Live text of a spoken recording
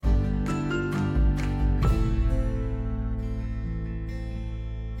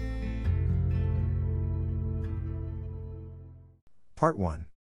Part 1.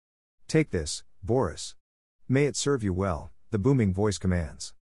 Take this, Boris. May it serve you well, the booming voice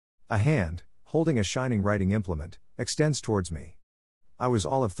commands. A hand, holding a shining writing implement, extends towards me. I was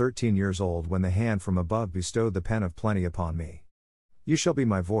all of 13 years old when the hand from above bestowed the pen of plenty upon me. You shall be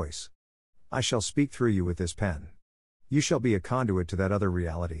my voice. I shall speak through you with this pen. You shall be a conduit to that other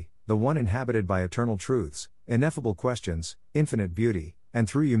reality, the one inhabited by eternal truths, ineffable questions, infinite beauty, and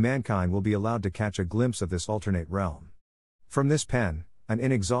through you mankind will be allowed to catch a glimpse of this alternate realm. From this pen, an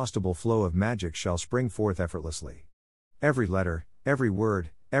inexhaustible flow of magic shall spring forth effortlessly. Every letter, every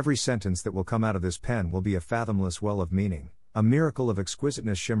word, every sentence that will come out of this pen will be a fathomless well of meaning, a miracle of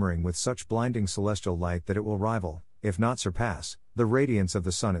exquisiteness shimmering with such blinding celestial light that it will rival, if not surpass, the radiance of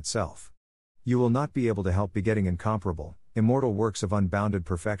the sun itself. You will not be able to help begetting incomparable, immortal works of unbounded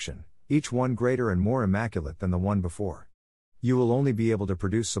perfection, each one greater and more immaculate than the one before. You will only be able to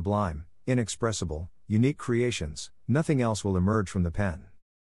produce sublime, inexpressible, unique creations. Nothing else will emerge from the pen.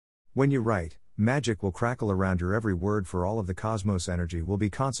 When you write, magic will crackle around your every word, for all of the cosmos energy will be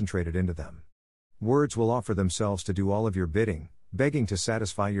concentrated into them. Words will offer themselves to do all of your bidding, begging to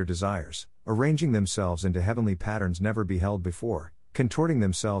satisfy your desires, arranging themselves into heavenly patterns never beheld before, contorting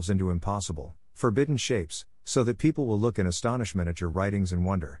themselves into impossible, forbidden shapes, so that people will look in astonishment at your writings and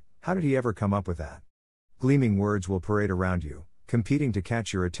wonder, how did he ever come up with that? Gleaming words will parade around you, competing to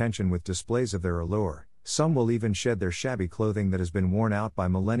catch your attention with displays of their allure. Some will even shed their shabby clothing that has been worn out by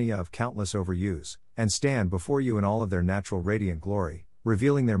millennia of countless overuse, and stand before you in all of their natural radiant glory,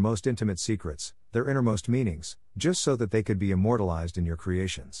 revealing their most intimate secrets, their innermost meanings, just so that they could be immortalized in your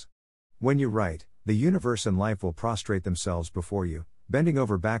creations. When you write, the universe and life will prostrate themselves before you, bending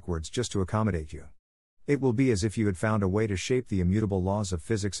over backwards just to accommodate you. It will be as if you had found a way to shape the immutable laws of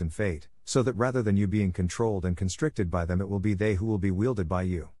physics and fate, so that rather than you being controlled and constricted by them, it will be they who will be wielded by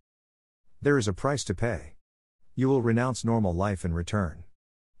you. There is a price to pay. You will renounce normal life in return.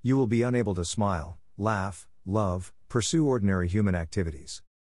 You will be unable to smile, laugh, love, pursue ordinary human activities.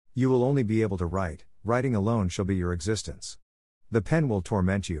 You will only be able to write. Writing alone shall be your existence. The pen will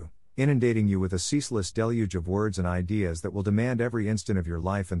torment you, inundating you with a ceaseless deluge of words and ideas that will demand every instant of your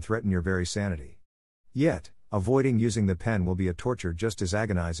life and threaten your very sanity. Yet, avoiding using the pen will be a torture just as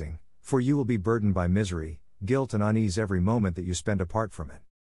agonizing, for you will be burdened by misery, guilt and unease every moment that you spend apart from it.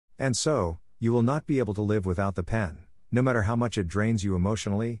 And so, you will not be able to live without the pen, no matter how much it drains you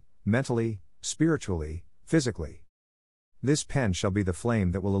emotionally, mentally, spiritually, physically. This pen shall be the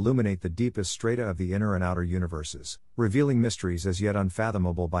flame that will illuminate the deepest strata of the inner and outer universes, revealing mysteries as yet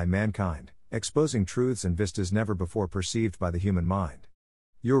unfathomable by mankind, exposing truths and vistas never before perceived by the human mind.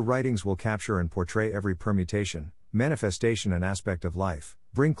 Your writings will capture and portray every permutation, manifestation and aspect of life,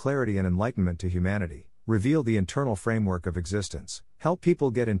 bring clarity and enlightenment to humanity, reveal the internal framework of existence, help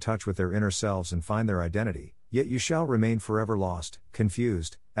people get in touch with their inner selves and find their identity, yet you shall remain forever lost,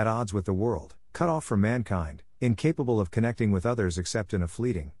 confused, at odds with the world, cut off from mankind, incapable of connecting with others except in a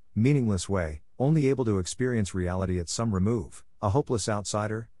fleeting, meaningless way, only able to experience reality at some remove, a hopeless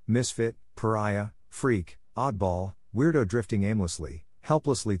outsider, misfit, pariah, freak, oddball, weirdo drifting aimlessly,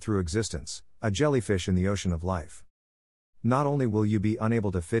 helplessly through existence, a jellyfish in the ocean of life. Not only will you be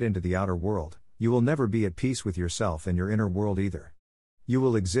unable to fit into the outer world, you will never be at peace with yourself and your inner world either. You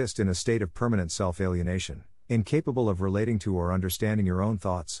will exist in a state of permanent self-alienation, incapable of relating to or understanding your own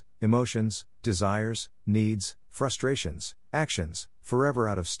thoughts, emotions, desires, needs, frustrations, actions, forever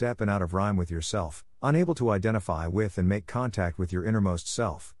out of step and out of rhyme with yourself, unable to identify with and make contact with your innermost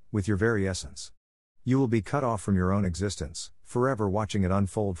self, with your very essence. You will be cut off from your own existence, forever watching it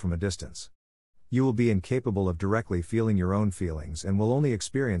unfold from a distance. You will be incapable of directly feeling your own feelings and will only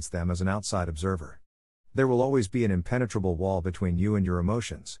experience them as an outside observer. There will always be an impenetrable wall between you and your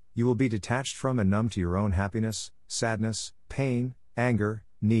emotions. You will be detached from and numb to your own happiness, sadness, pain, anger,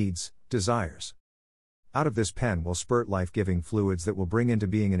 needs, desires. Out of this pen will spurt life-giving fluids that will bring into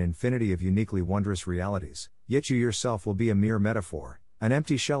being an infinity of uniquely wondrous realities, yet you yourself will be a mere metaphor, an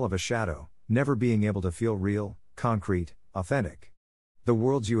empty shell of a shadow, never being able to feel real, concrete, authentic. The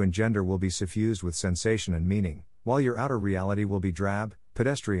worlds you engender will be suffused with sensation and meaning, while your outer reality will be drab,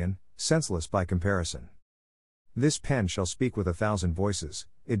 pedestrian, senseless by comparison. This pen shall speak with 1,000 voices,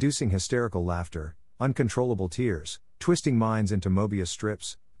 educing hysterical laughter, uncontrollable tears, twisting minds into Mobius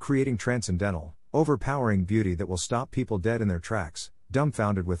strips, creating transcendental, overpowering beauty that will stop people dead in their tracks,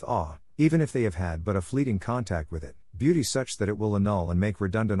 dumbfounded with awe, even if they have had but a fleeting contact with it, beauty such that it will annul and make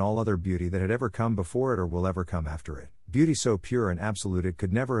redundant all other beauty that had ever come before it or will ever come after it, beauty so pure and absolute it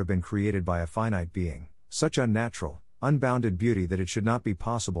could never have been created by a finite being, such unnatural, unbounded beauty that it should not be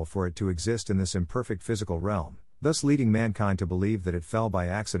possible for it to exist in this imperfect physical realm, thus leading mankind to believe that it fell by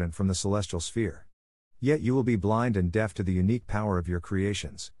accident from the celestial sphere. Yet you will be blind and deaf to the unique power of your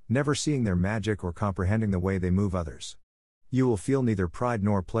creations, never seeing their magic or comprehending the way they move others. You will feel neither pride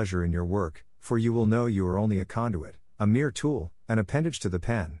nor pleasure in your work, for you will know you are only a conduit, a mere tool, an appendage to the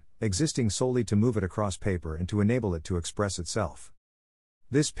pen, existing solely to move it across paper and to enable it to express itself.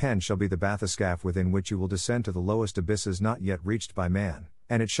 This pen shall be the bathyscaphe within which you will descend to the lowest abysses not yet reached by man,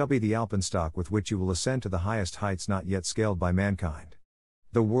 and it shall be the alpenstock with which you will ascend to the highest heights not yet scaled by mankind.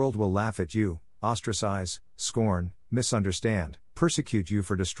 The world will laugh at you, ostracize, scorn, misunderstand, persecute you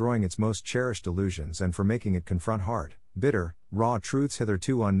for destroying its most cherished illusions and for making it confront hard, bitter, raw truths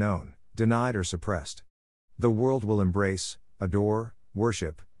hitherto unknown, denied or suppressed. The world will embrace, adore,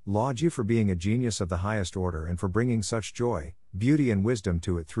 worship, laud you for being a genius of the highest order and for bringing such joy, beauty and wisdom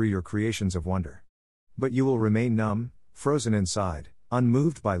to it through your creations of wonder. But you will remain numb, frozen inside,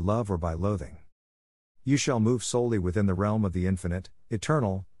 unmoved by love or by loathing. You shall move solely within the realm of the infinite,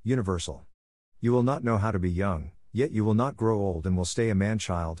 eternal, universal. You will not know how to be young, yet you will not grow old and will stay a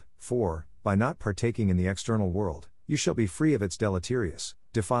man-child, for, by not partaking in the external world, you shall be free of its deleterious,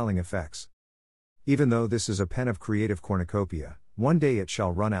 defiling effects. Even though this is a pen of creative cornucopia, one day it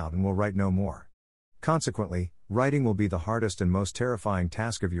shall run out and will write no more. Consequently, writing will be the hardest and most terrifying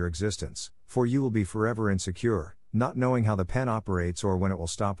task of your existence, for you will be forever insecure, not knowing how the pen operates or when it will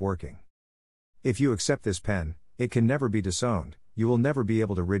stop working. If you accept this pen, it can never be disowned, you will never be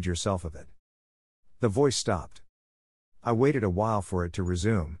able to rid yourself of it. The voice stopped. I waited a while for it to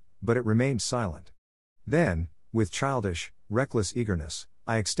resume, but it remained silent. Then, with childish, reckless eagerness,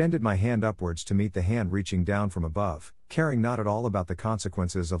 I extended my hand upwards to meet the hand reaching down from above, caring not at all about the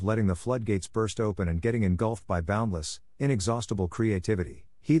consequences of letting the floodgates burst open and getting engulfed by boundless, inexhaustible creativity,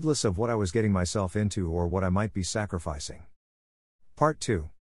 heedless of what I was getting myself into or what I might be sacrificing. Part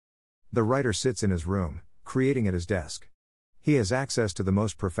 2. The writer sits in his room, creating at his desk. He has access to the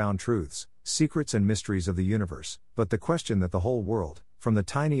most profound truths, secrets and mysteries of the universe, but the question that the whole world, from the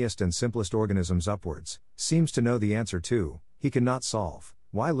tiniest and simplest organisms upwards, seems to know the answer to, he cannot solve: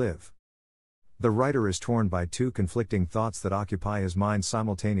 why live? The writer is torn by two conflicting thoughts that occupy his mind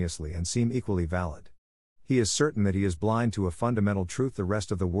simultaneously and seem equally valid. He is certain that he is blind to a fundamental truth the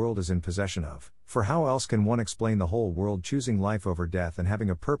rest of the world is in possession of, for how else can one explain the whole world choosing life over death and having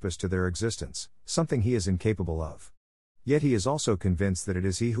a purpose to their existence, something he is incapable of? Yet he is also convinced that it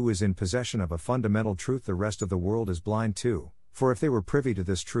is he who is in possession of a fundamental truth the rest of the world is blind to, for if they were privy to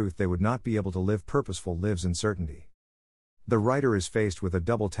this truth they would not be able to live purposeful lives in certainty. The writer is faced with a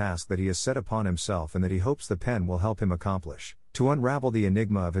double task that he has set upon himself and that he hopes the pen will help him accomplish: to unravel the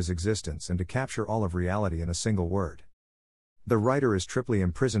enigma of his existence and to capture all of reality in a single word. The writer is triply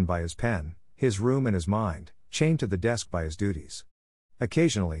imprisoned by his pen, his room and his mind, chained to the desk by his duties.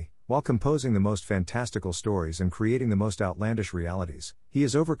 Occasionally, while composing the most fantastical stories and creating the most outlandish realities, he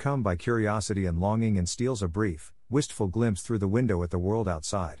is overcome by curiosity and longing and steals a brief, wistful glimpse through the window at the world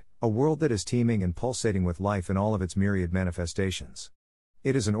outside, a world that is teeming and pulsating with life in all of its myriad manifestations.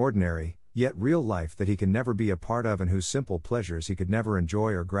 It is an ordinary, yet real life that he can never be a part of and whose simple pleasures he could never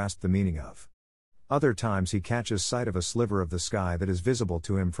enjoy or grasp the meaning of. Other times he catches sight of a sliver of the sky that is visible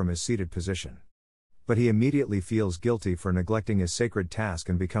to him from his seated position. But he immediately feels guilty for neglecting his sacred task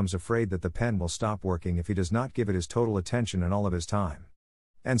and becomes afraid that the pen will stop working if he does not give it his total attention and all of his time.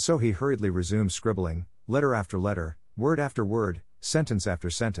 And so he hurriedly resumes scribbling, letter after letter, word after word, sentence after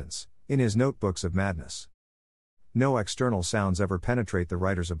sentence, in his notebooks of madness. No external sounds ever penetrate the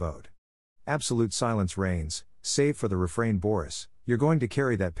writer's abode. Absolute silence reigns, save for the refrain: Boris, you're going to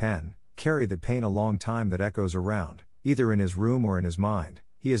carry that pen, carry that pain a long time, that echoes around, either in his room or in his mind,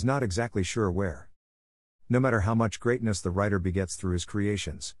 he is not exactly sure where. No matter how much greatness the writer begets through his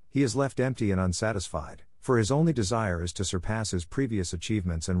creations, he is left empty and unsatisfied, for his only desire is to surpass his previous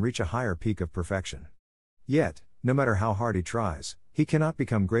achievements and reach a higher peak of perfection. Yet, no matter how hard he tries, he cannot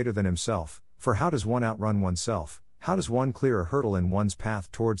become greater than himself, for how does one outrun oneself? How does one clear a hurdle in one's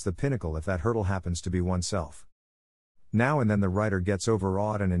path towards the pinnacle if that hurdle happens to be oneself? Now and then the writer gets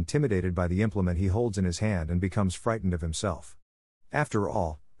overawed and intimidated by the implement he holds in his hand and becomes frightened of himself. After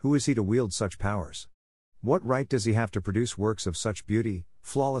all, who is he to wield such powers? What right does he have to produce works of such beauty,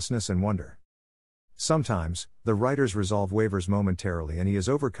 flawlessness and wonder? Sometimes, the writer's resolve wavers momentarily and he is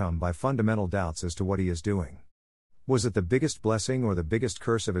overcome by fundamental doubts as to what he is doing. Was it the biggest blessing or the biggest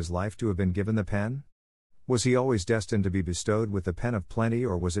curse of his life to have been given the pen? Was he always destined to be bestowed with the pen of plenty,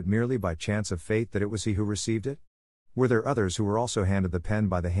 or was it merely by chance of fate that it was he who received it? Were there others who were also handed the pen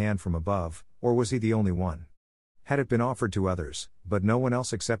by the hand from above, or was he the only one? Had it been offered to others, but no one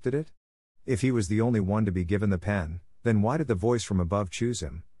else accepted it? If he was the only one to be given the pen, then why did the voice from above choose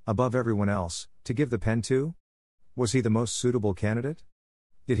him, above everyone else, to give the pen to? Was he the most suitable candidate?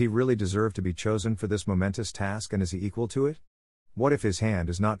 Did he really deserve to be chosen for this momentous task, and is he equal to it? What if his hand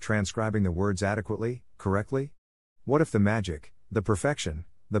is not transcribing the words adequately, correctly? What if the magic, the perfection,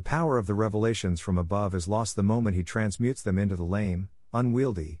 the power of the revelations from above is lost the moment he transmutes them into the lame,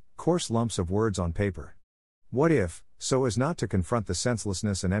 unwieldy, coarse lumps of words on paper? What if, so as not to confront the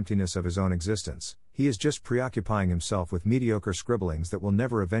senselessness and emptiness of his own existence, he is just preoccupying himself with mediocre scribblings that will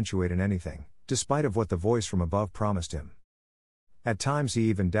never eventuate in anything, despite of what the voice from above promised him? At times he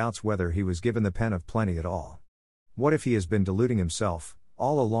even doubts whether he was given the pen of plenty at all. What if he has been deluding himself,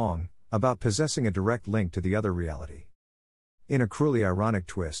 all along, about possessing a direct link to the other reality? In a cruelly ironic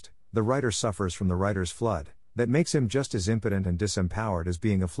twist, the writer suffers from the writer's flood, that makes him just as impotent and disempowered as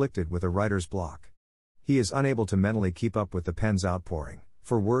being afflicted with a writer's block. He is unable to mentally keep up with the pen's outpouring,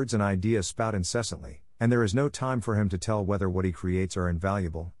 for words and ideas spout incessantly, and there is no time for him to tell whether what he creates are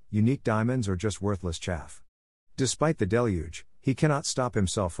invaluable, unique diamonds or just worthless chaff. Despite the deluge, he cannot stop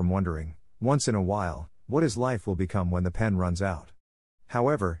himself from wondering, once in a while, what his life will become when the pen runs out.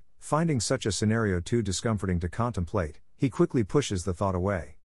 However, finding such a scenario too discomforting to contemplate, he quickly pushes the thought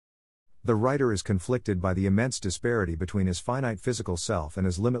away. The writer is conflicted by the immense disparity between his finite physical self and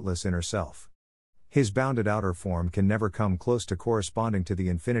his limitless inner self. His bounded outer form can never come close to corresponding to the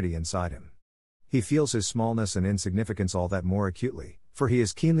infinity inside him. He feels his smallness and insignificance all that more acutely, for he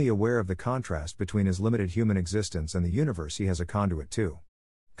is keenly aware of the contrast between his limited human existence and the universe he has a conduit to.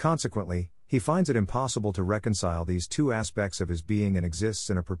 Consequently, he finds it impossible to reconcile these two aspects of his being and exists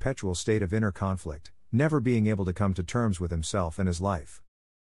in a perpetual state of inner conflict, never being able to come to terms with himself and his life.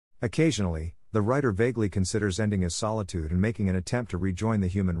 Occasionally, the writer vaguely considers ending his solitude and making an attempt to rejoin the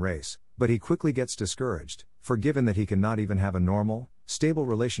human race, but he quickly gets discouraged, for given that he cannot even have a normal, stable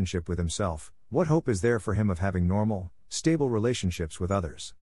relationship with himself, what hope is there for him of having normal, stable relationships with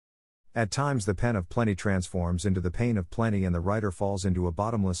others? At times the pen of plenty transforms into the pain of plenty and the writer falls into a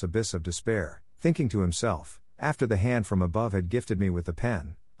bottomless abyss of despair, thinking to himself, after the hand from above had gifted me with the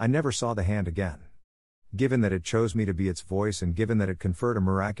pen, I never saw the hand again. Given that it chose me to be its voice and given that it conferred a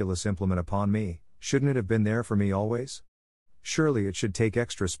miraculous implement upon me, shouldn't it have been there for me always? Surely it should take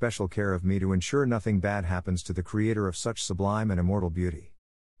extra special care of me to ensure nothing bad happens to the creator of such sublime and immortal beauty.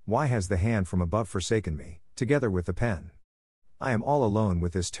 Why has the hand from above forsaken me, together with the pen? I am all alone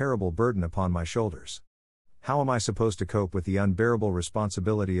with this terrible burden upon my shoulders. How am I supposed to cope with the unbearable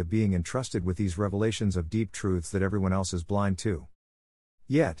responsibility of being entrusted with these revelations of deep truths that everyone else is blind to?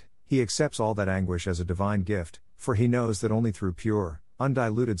 Yet, he accepts all that anguish as a divine gift, for he knows that only through pure,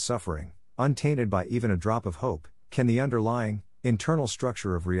 undiluted suffering, untainted by even a drop of hope, can the underlying, internal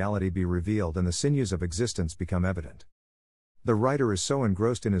structure of reality be revealed and the sinews of existence become evident. The writer is so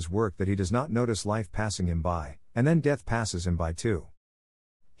engrossed in his work that he does not notice life passing him by, and then death passes him by too.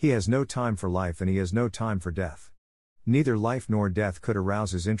 He has no time for life and he has no time for death. Neither life nor death could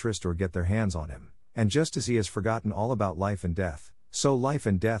arouse his interest or get their hands on him, and just as he has forgotten all about life and death, so life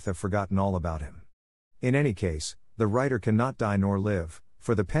and death have forgotten all about him. In any case, the writer cannot die nor live,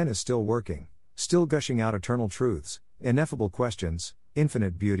 for the pen is still working, still gushing out eternal truths, ineffable questions,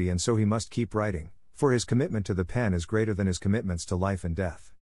 infinite beauty, and so he must keep writing, for his commitment to the pen is greater than his commitments to life and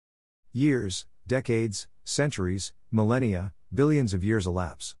death. Years, decades, centuries, millennia, billions of years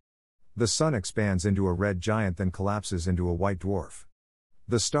elapse. The sun expands into a red giant, then collapses into a white dwarf.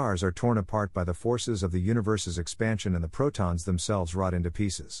 The stars are torn apart by the forces of the universe's expansion and the protons themselves rot into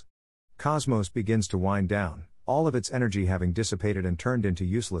pieces. Cosmos begins to wind down, all of its energy having dissipated and turned into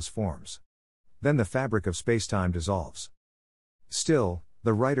useless forms. Then the fabric of spacetime dissolves. Still,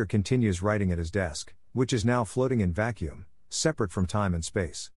 the writer continues writing at his desk, which is now floating in vacuum, separate from time and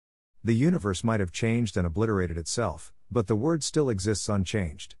space. The universe might have changed and obliterated itself, but the word still exists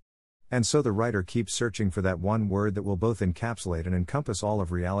unchanged. And so the writer keeps searching for that one word that will both encapsulate and encompass all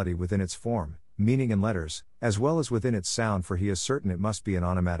of reality within its form, meaning and letters, as well as within its sound, for he is certain it must be an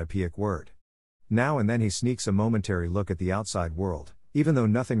onomatopoeic word. Now and then he sneaks a momentary look at the outside world, even though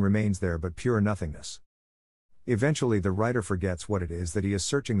nothing remains there but pure nothingness. Eventually the writer forgets what it is that he is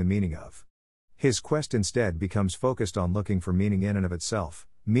searching the meaning of. His quest instead becomes focused on looking for meaning in and of itself,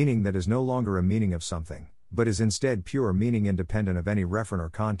 meaning that is no longer a meaning of something, but is instead pure meaning independent of any referent or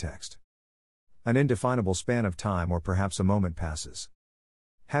context. An indefinable span of time or perhaps a moment passes.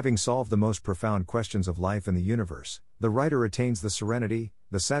 Having solved the most profound questions of life and the universe, the writer attains the serenity,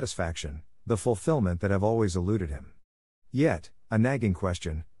 the satisfaction, the fulfillment that have always eluded him. Yet, a nagging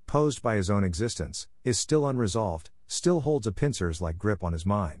question, posed by his own existence, is still unresolved, still holds a pincers-like grip on his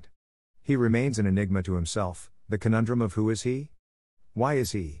mind. He remains an enigma to himself, the conundrum of who is he? Why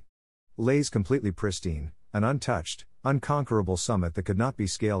is he? Lays completely pristine, an untouched, unconquerable summit that could not be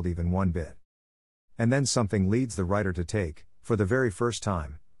scaled even one bit. And then something leads the writer to take, for the very first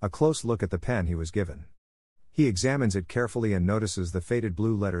time, a close look at the pen he was given. He examines it carefully and notices the faded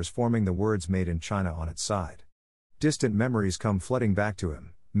blue letters forming the words "Made in China" on its side. Distant memories come flooding back to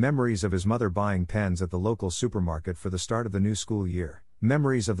him, memories of his mother buying pens at the local supermarket for the start of the new school year,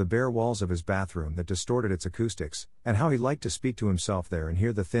 memories of the bare walls of his bathroom that distorted its acoustics, and how he liked to speak to himself there and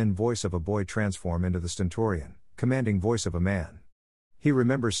hear the thin voice of a boy transform into the stentorian, commanding voice of a man. He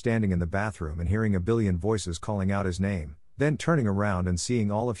remembers standing in the bathroom and hearing a billion voices calling out his name, then turning around and seeing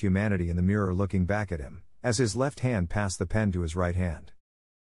all of humanity in the mirror looking back at him, as his left hand passed the pen to his right hand.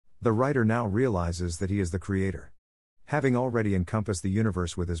 The writer now realizes that he is the creator. Having already encompassed the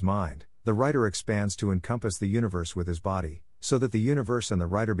universe with his mind, the writer expands to encompass the universe with his body, so that the universe and the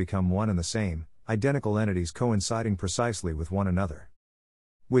writer become one and the same, identical entities coinciding precisely with one another.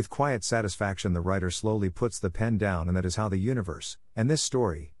 With quiet satisfaction, the writer slowly puts the pen down, and that is how the universe, and this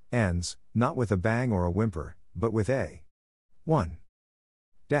story, ends, not with a bang or a whimper, but with a 1.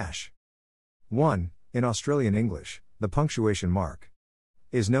 1. In Australian English, the punctuation mark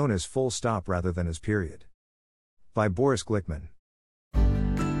is known as full stop rather than as period. By Boris Glikman.